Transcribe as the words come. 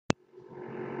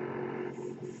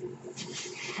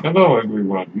Hello,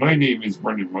 everyone. My name is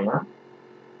Brendan Meyer.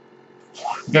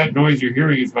 That noise you're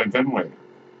hearing is my ventilator.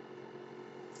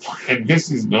 And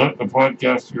this is not the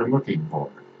podcast you're looking for.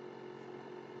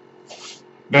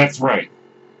 That's right.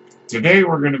 Today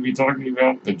we're going to be talking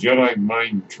about the Jedi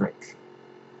mind trick.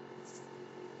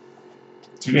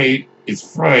 Today is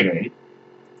Friday,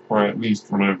 or at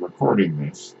least when I'm recording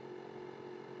this.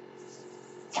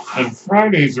 And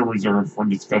Fridays are reserved for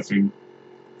discussing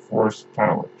Force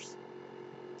powers.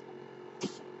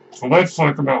 So let's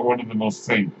talk about one of the most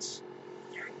famous,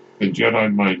 the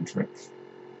Jedi mind trick.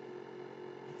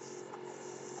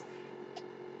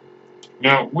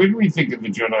 Now, when we think of the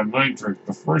Jedi mind trick,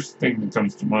 the first thing that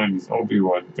comes to mind is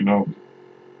Obi-Wan Kenobi.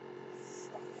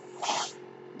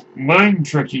 Mind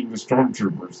tricking the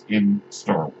stormtroopers in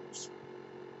Star Wars.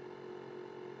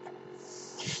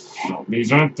 Now,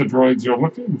 these aren't the droids you're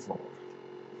looking for.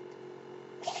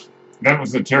 That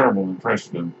was a terrible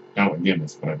impression of Alec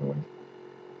Guinness, by the way.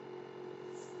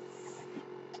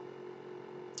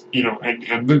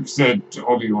 And Luke said to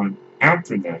Obi-Wan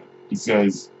after that, he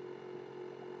says,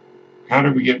 "How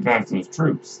did we get past those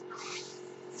troops?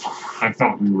 I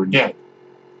thought we were dead."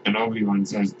 And Obi-Wan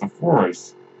says, "The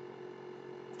Force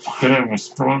can have a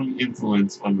strong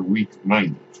influence on the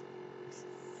weak-minded."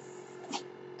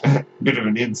 Bit of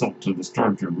an insult to the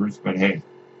stormtroopers, but hey.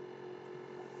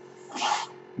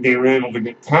 They were able to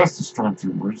get past the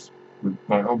stormtroopers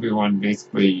by Obi-Wan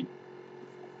basically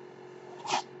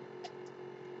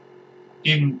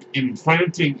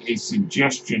implanting a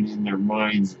suggestion in their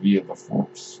minds via the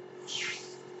Force.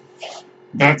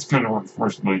 That's kind of what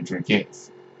Force mind trick is.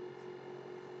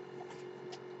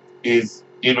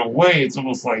 In a way, it's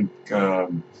almost like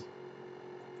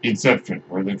Inception,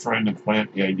 where they're trying to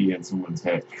plant the idea in someone's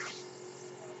head.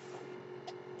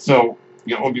 So,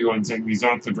 Obi-Wan saying these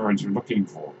aren't the droids you're looking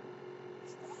for.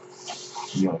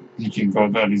 He can go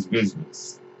about his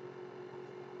business.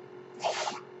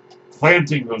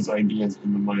 Planting those ideas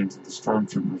in the minds of the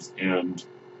stormtroopers, and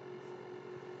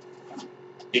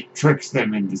it tricks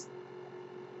them into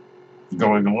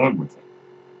going along with it.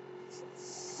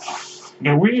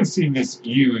 Now, we have seen this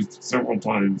used several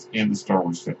times in the Star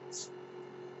Wars films.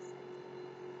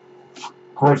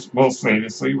 Of course, most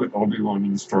famously with Obi-Wan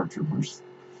and the stormtroopers.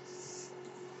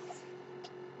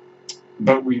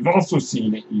 But we've also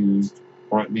seen it used,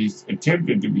 or at least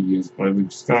attempted to be used, by Luke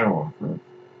Skywalker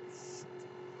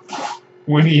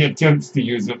when he attempts to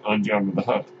use it on Jabba the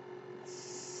Hutt.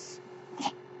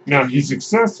 Now, he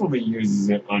successfully uses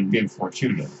it on Bib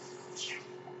Fortuna.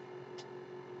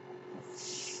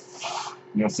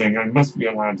 Saying, "I must be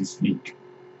allowed to speak."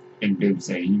 And Bib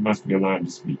saying, "He must be allowed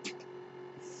to speak."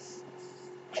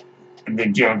 And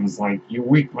then Jabba's like, "You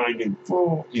weak-minded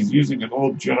fool, he's using an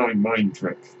old Jedi mind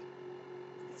trick."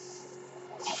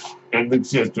 And Luke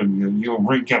says to him, "You'll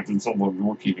bring Captain Solo and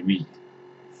Wookiee to me."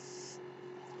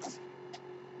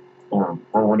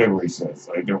 Or whatever he says.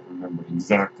 I don't remember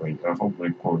exactly. I hope my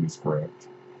quote is correct.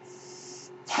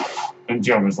 And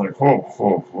Jabba's like, ho,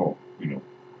 ho, ho,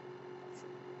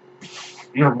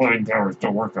 "Your mind powers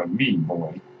don't work on me,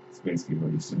 boy." That's basically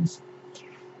what he says.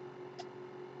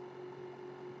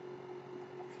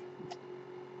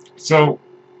 So,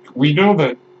 we know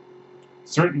that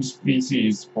certain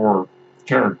species, or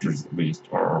characters at least,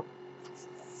 are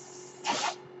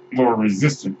more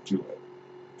resistant to it.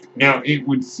 Now, it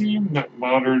would seem that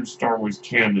modern Star Wars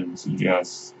canon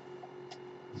suggests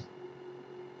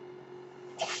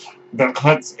that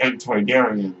Hutts and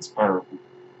Toydarians are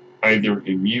either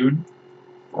immune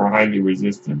or highly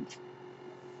resistant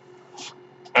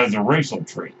as a racial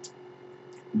trait.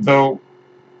 Though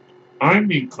I'm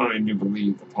inclined to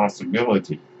believe the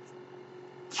possibility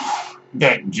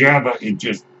that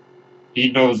Jabba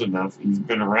he knows enough, he's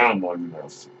been around long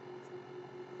enough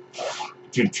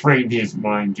to train his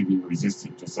mind to be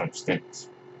resistant to such things.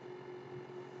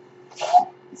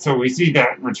 So we see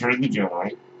that in Return of the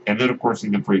Jedi, and then of course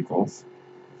in the prequels,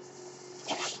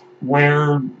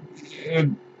 where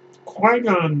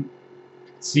Qui-Gon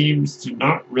seems to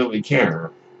not really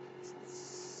care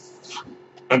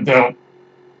about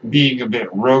being a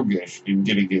bit roguish in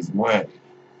getting his way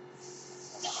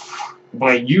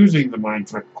by using the mind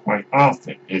trick quite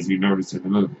often, as you notice in the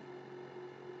movie.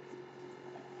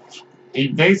 He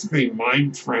basically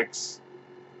mind tricks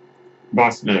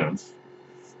Boss Nass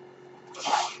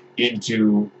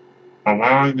into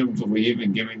allowing them to leave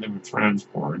and giving them a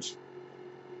transport.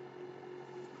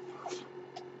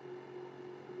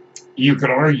 You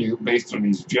could argue, based on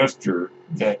his gesture,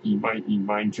 that he might be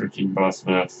mind tricking Boss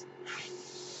Nass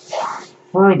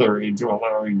further into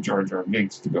allowing Jar Jar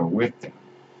Binks to go with them.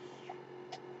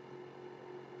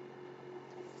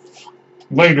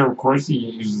 Later, of course, he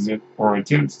uses it, or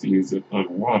attempts to use it, on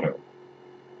Watto.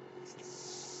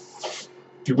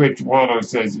 To which Watto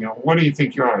says, what do you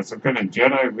think you are, some kind of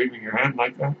Jedi waving your hand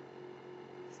like that?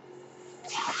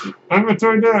 I'm a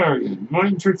Targaryen.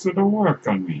 Mind tricks don't work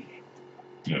on me.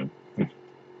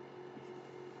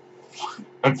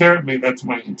 Apparently, that's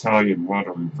my Italian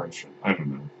Watto impression. I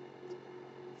don't know.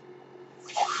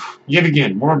 Yet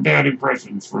again, more bad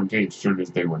impressions from page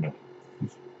turners they were not.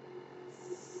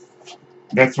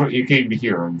 That's what you came to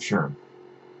hear, I'm sure.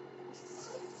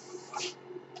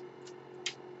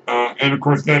 And of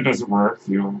course, that doesn't work.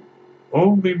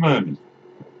 Only money.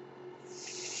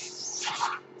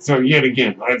 So yet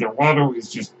again, either Watto is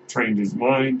just trained his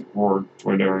mind, or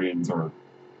Toydarians are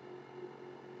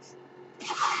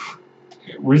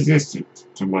resistant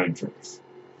to mind tricks.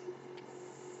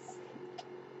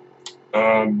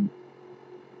 And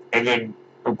then,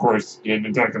 of course, in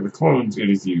Attack of the Clones, it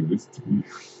is used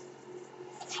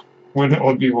when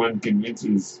Obi-Wan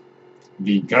convinces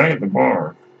the guy at the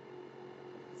bar,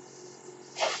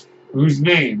 whose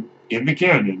name, in the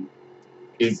canon,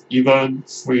 is Ivan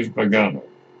Slizbagano.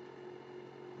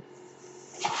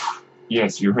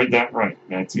 Yes, you heard that right.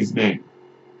 That's his name.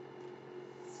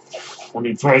 When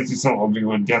he tries to sell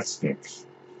Obi-Wan death sticks.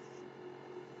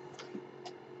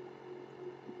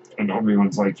 And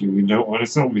Obi-Wan's like, you don't want to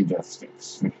sell me death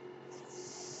sticks.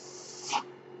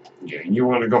 Yeah, you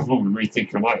want to go home and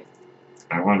rethink your life.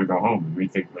 I want to go home and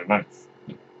rethink my life.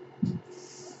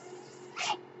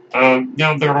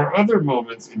 Now, there are other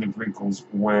moments in the prequels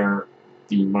where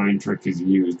the mind trick is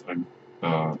used,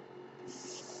 but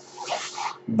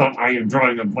I am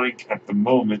drawing a blank at the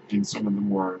moment in some of the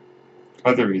more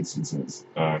other instances.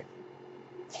 I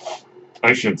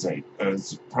should say,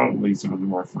 probably some of the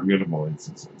more forgettable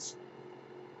instances.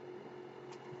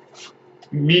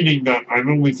 Meaning that I'm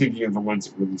only thinking of the ones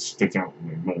that really stick out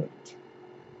in my mind.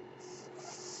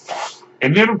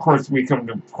 And then, of course, we come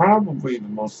to probably the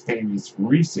most famous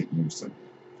recent use of it.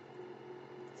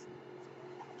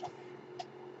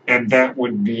 And that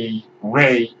would be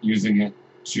Rey using it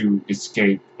to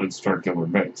escape on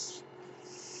Starkiller Base.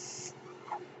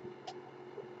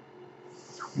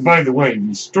 By the way,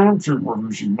 the stormtrooper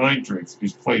who she mind tricks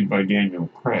is played by Daniel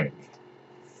Craig.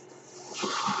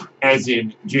 As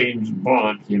in, James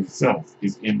Bond himself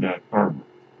is in that armor.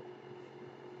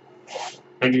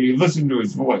 And if you listen to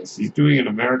his voice, he's doing an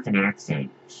American accent.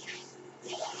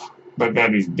 But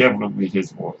that is definitely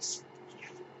his voice.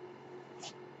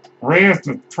 Rey has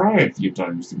to try a few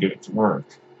times to get it to work.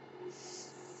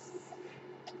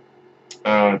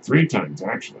 3 times,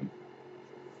 actually.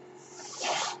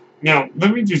 Now,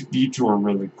 let me just detour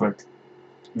really quick.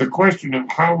 The question of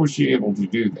how was she able to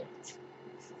do that?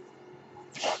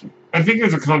 I think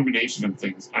it's a combination of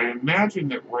things. I imagine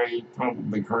that Rey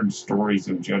probably heard stories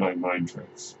of Jedi mind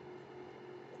tricks.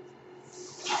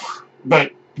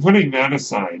 But putting that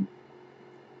aside,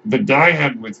 the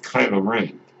dyad with Kylo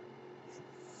Ren,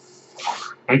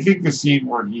 I think the scene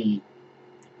where he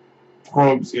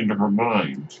probes into her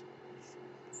mind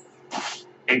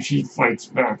and she fights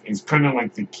back is kind of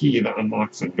like the key that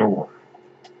unlocks a door.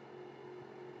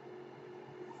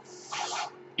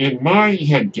 In my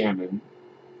headcanon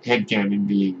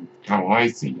being how I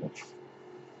see it,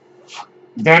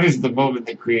 that is the moment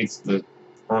that creates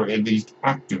or at least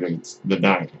activates the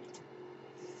dyad.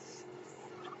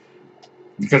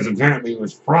 Because apparently it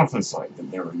was prophesied that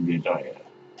there would be a dyad.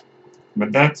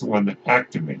 But that's the one that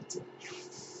activates it.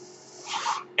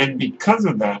 And because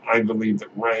of that, I believe that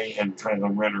Rey and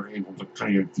Kylo Ren are able to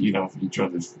kind of feed off each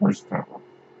other's force power.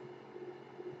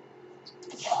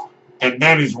 And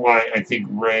that is why I think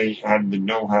Rey had the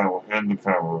know-how and the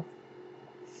power,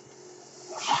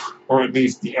 or at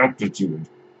least the aptitude,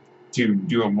 to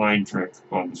do a mind trick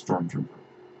on the Stormtrooper.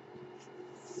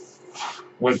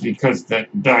 Was because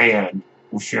that dyad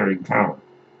was sharing power.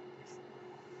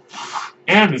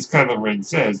 And as Kylo Ren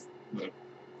says,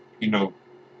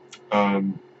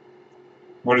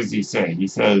 what does he say? He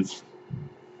says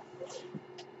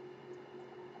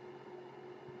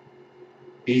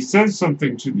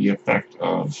something to the effect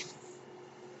of,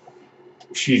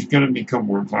 she's going to become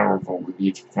more powerful with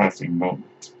each passing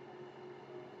moment.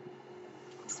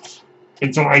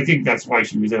 And so I think that's why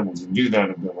she was able to do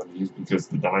that ability, is because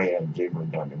the dyad gave her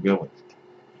that ability.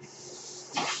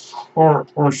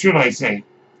 Or should I say,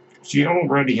 she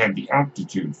already had the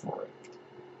aptitude for it.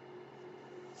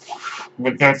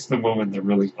 But that's the moment that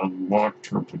really unlocked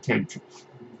her potential.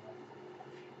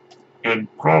 And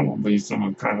probably some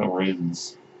of Kylo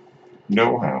Ren's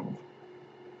know-how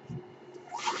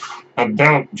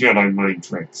about Jedi mind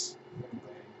tricks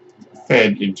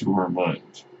fed into her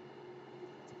mind.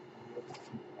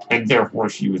 And and therefore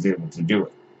she was able to do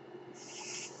it.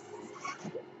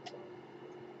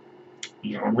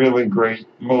 A really great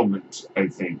moment, I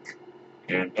think,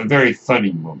 and a very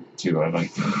funny moment too. I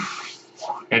like that.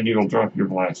 And you'll drop your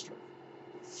blaster.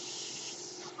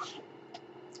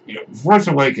 Force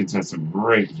Awakens has some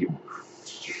great humor.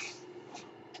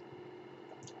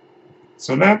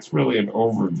 So that's really an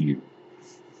overview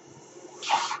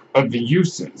of the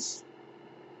uses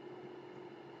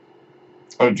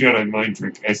of Jedi mind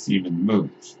trick as seen in the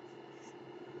movies.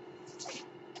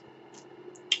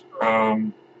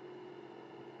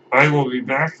 I will be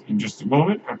back in just a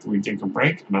moment after we take a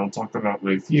break, and I'll talk about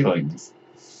my feelings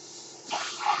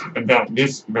about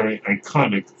this very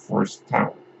iconic Force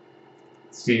power.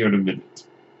 See you in a minute.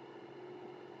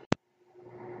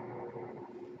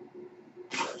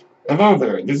 Hello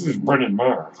there, this is Brennan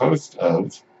Marr, host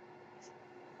of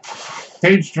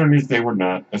Page Turners They Were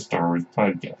Not, a Star Wars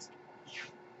podcast.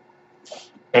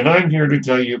 And I'm here to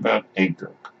tell you about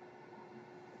Anchor.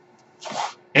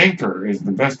 Anchor is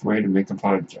the best way to make a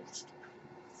podcast.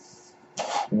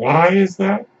 Why is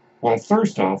that? Well,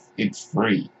 first off, it's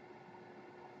free.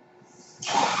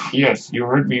 Yes, you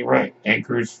heard me right.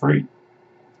 Anchor is free.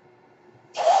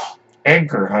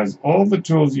 Anchor has all the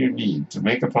tools you need to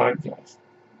make a podcast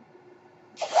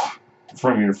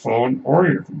from your phone or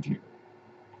your computer.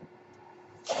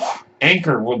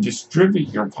 Anchor will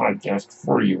distribute your podcast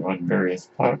for you on various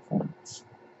platforms,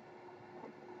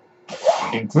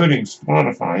 including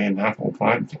Spotify and Apple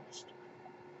Podcasts.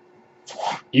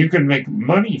 You can make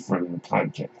money from your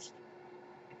podcast.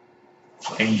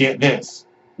 And get this,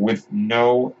 with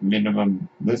no minimum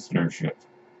listenership.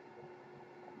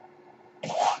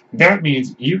 That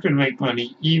means you can make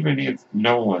money even if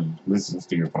no one listens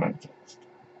to your podcast.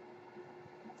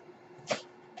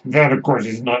 That, of course,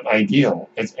 is not ideal,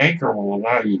 as Anchor will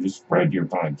allow you to spread your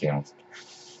podcast,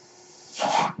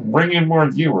 bring in more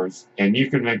viewers, and you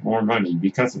can make more money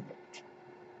because of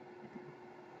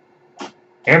it.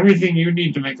 Everything you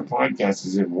need to make a podcast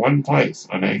is in one place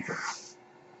on Anchor.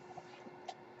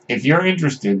 If you're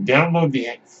interested, download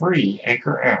the free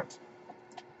Anchor app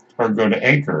or go to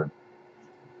anchor.fm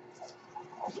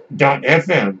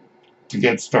to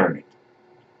get started.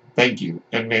 Thank you,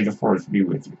 and may the Force be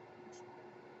with you.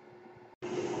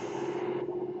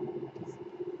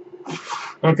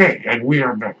 Okay, and we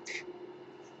are back.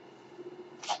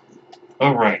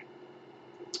 Alright.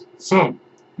 So,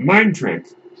 mind trick,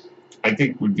 I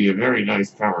think, would be a very nice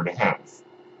power to have.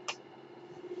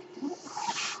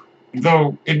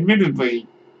 Though, admittedly,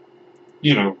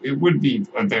 it would be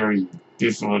a very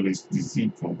dishonest,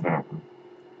 deceitful power.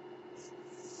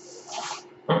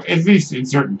 Or at least in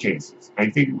certain cases. I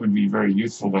think it would be very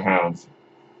useful to have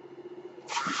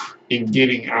in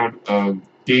getting out of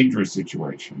dangerous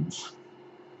situations.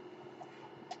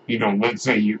 Let's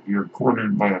say you're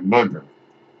cornered by a mugger,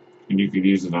 and you could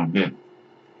use it on them.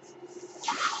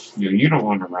 You don't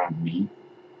want to rob me.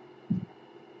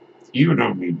 You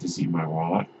don't need to see my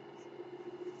wallet.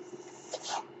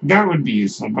 That would be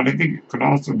useful, but I think it could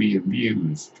also be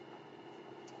abused.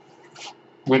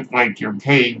 With, you're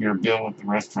paying your bill at the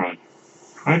restaurant.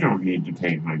 I don't need to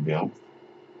pay my bill.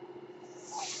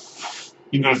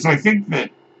 So I think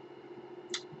that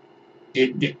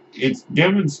it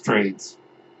demonstrates,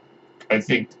 I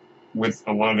think, with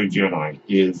a lot of Jedi,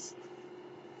 is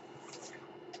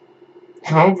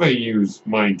how they use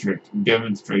mind trick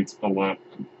demonstrates a lot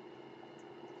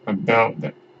about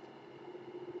them.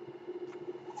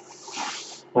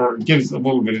 Or gives a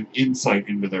little bit of insight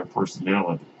into their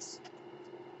personalities.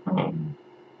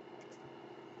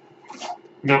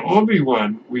 Now,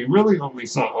 Obi-Wan, we really only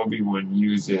saw Obi-Wan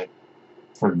use it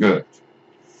for good.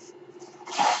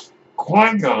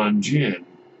 Qui-Gon Jinn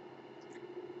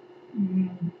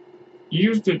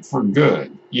used it for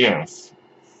good, yes.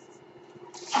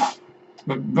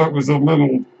 But was a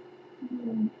little,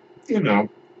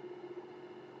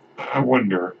 I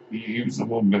wonder, he was a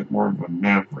little bit more of a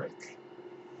maverick.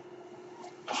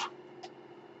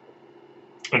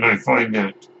 And I find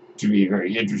that to be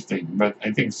very interesting, but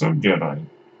I think some Jedi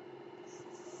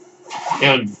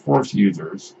and Force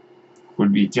users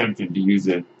would be tempted to use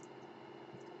it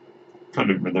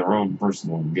kind of for their own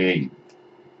personal gain.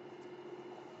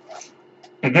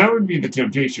 And that would be the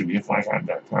temptation if I had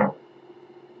that power.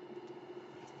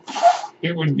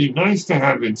 It would be nice to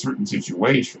have in certain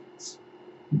situations,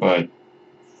 but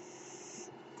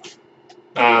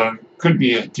could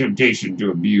be a temptation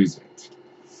to abuse it.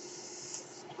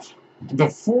 The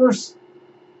Force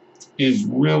is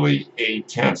really a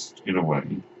test, in a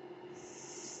way.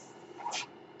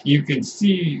 You can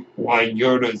see why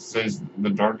Yoda says the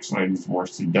dark side is more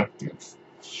seductive.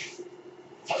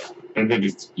 and then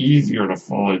it's easier to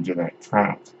fall into that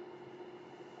trap.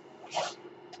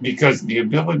 Because the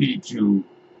ability to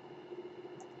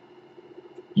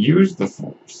use the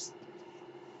Force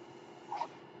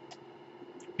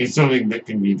is something that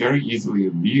can be very easily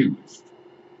abused.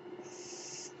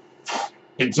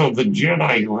 And so the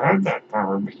Jedi who have that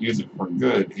power but use it for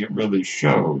good, it really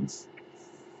shows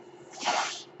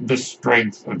the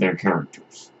strength of their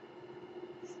characters.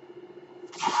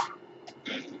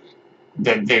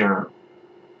 That they're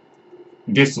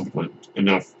disciplined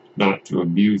enough not to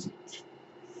abuse it.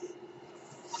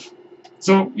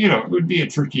 So, it would be a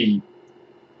tricky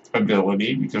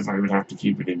ability because I would have to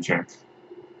keep it in check.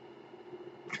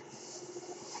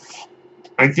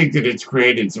 I think that it's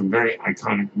created some very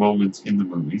iconic moments in the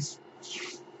movies.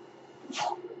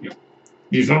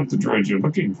 These aren't the droids you're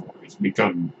looking for. It's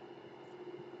become,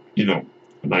 an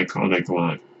iconic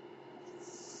line.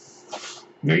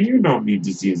 Now, you don't need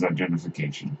to see his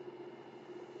identification,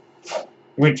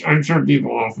 which I'm sure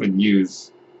people often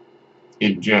use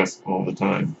in jest all the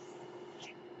time.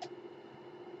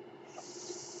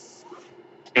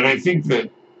 And I think that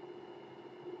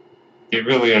it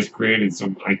really has created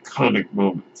some iconic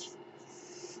moments.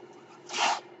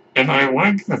 And I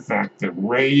like the fact that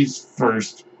Rey's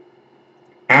first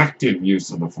active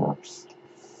use of the Force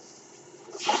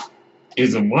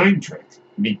is a mind trick,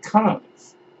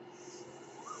 because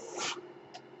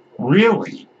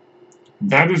really,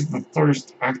 that is the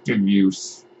first active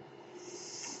use,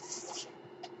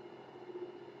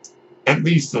 at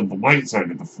least of the light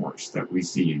side of the Force, that we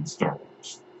see in Star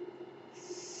Wars.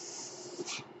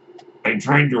 I'm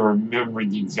trying to remember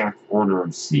the exact order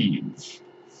of scenes.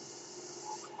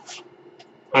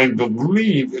 I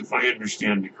believe, if I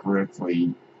understand it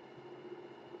correctly,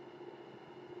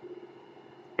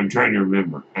 I'm trying to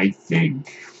remember. I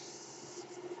think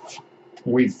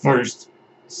we first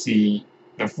see,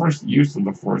 the first use of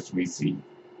the Force we see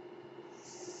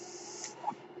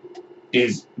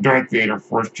is Darth Vader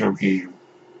force choking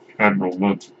Admiral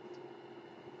Moton.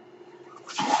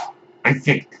 I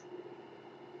think.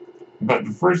 But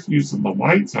the first use of the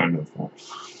light side of the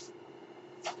Force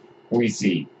we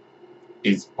see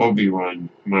is Obi-Wan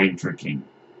mind tricking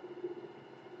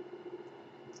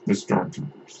the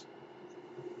stormtroopers.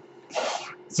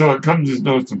 So it comes as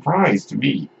no surprise to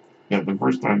me that the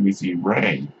first time we see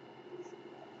Rey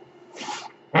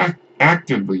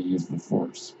actively use the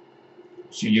Force,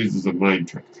 she uses a mind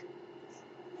trick.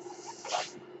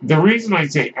 The reason I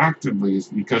say actively is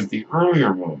because the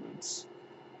earlier moments,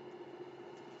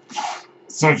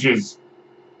 such as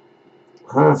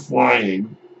her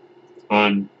flying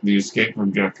on the escape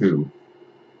from Jakku,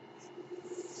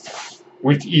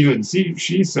 which even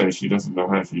she says she doesn't know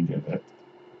how she did it,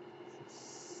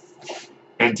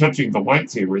 and touching the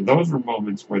lightsaber, those were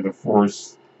moments where the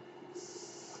Force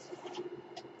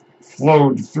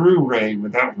flowed through Rey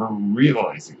without her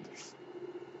realizing it.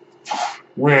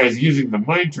 Whereas using the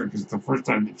mind trick is the first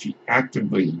time that she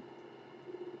actively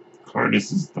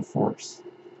harnesses the Force.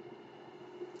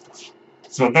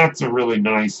 So that's a really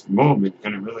nice moment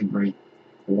and a really great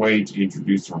way to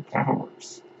introduce her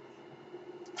powers.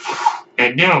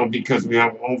 And now, because we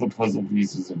have all the puzzle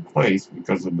pieces in place,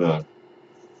 because of the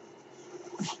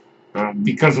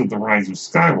rise of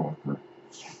Skywalker,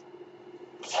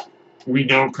 we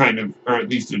now kind of, or at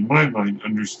least in my mind,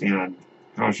 understand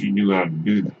how she knew how to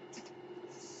do that.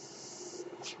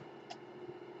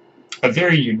 A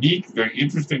very unique, very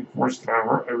interesting Force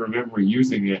power. I remember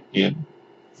using it in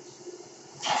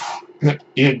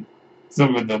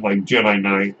some of the Jedi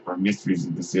Knight or Mysteries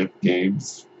of the Sith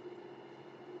games.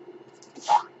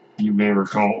 You may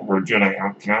recall, or Jedi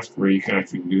Outcast, where you can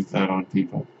actually use that on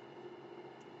people.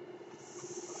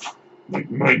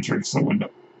 Mind trick someone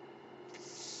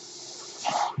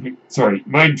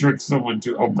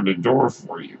to open a door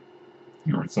for you,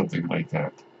 or something like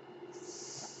that.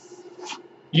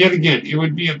 Yet again, it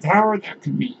would be a power that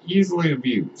could be easily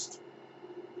abused.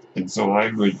 And so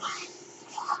I would,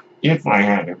 if I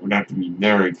had it, would have to be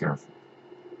very careful.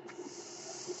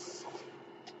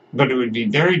 But it would be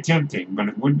very tempting, but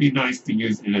it would be nice to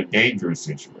use in a dangerous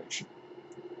situation.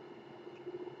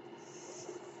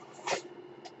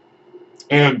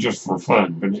 And just for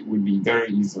fun, but it would be very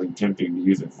easily tempting to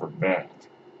use it for bad.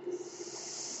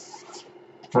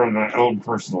 For my own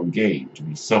personal gain, to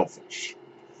be selfish.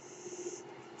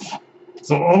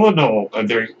 So all in all, a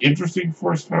very interesting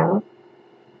Force power.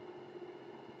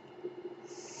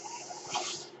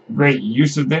 Great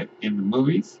use of it in the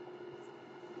movies.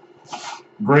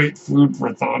 Great food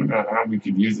for thought about how we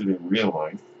could use it in real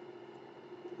life.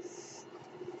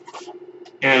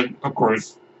 And, of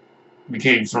course,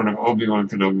 became sort of Obi-Wan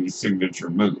Kenobi's signature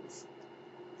move.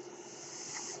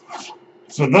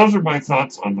 So those are my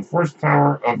thoughts on the Force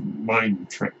power of mind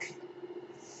trick.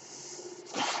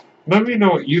 Let me know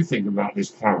what you think about this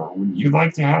power. Would you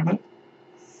like to have it?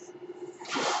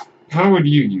 How would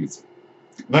you use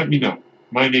it? Let me know.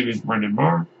 My name is Brendan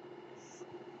Marr.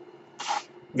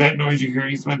 That noise you're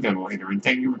hearing is my ventilator, and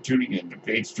thank you for tuning in to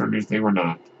Page Turners They Were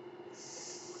Not,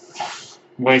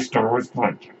 my Star Wars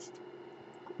podcast.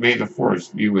 May the Force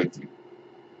be with you.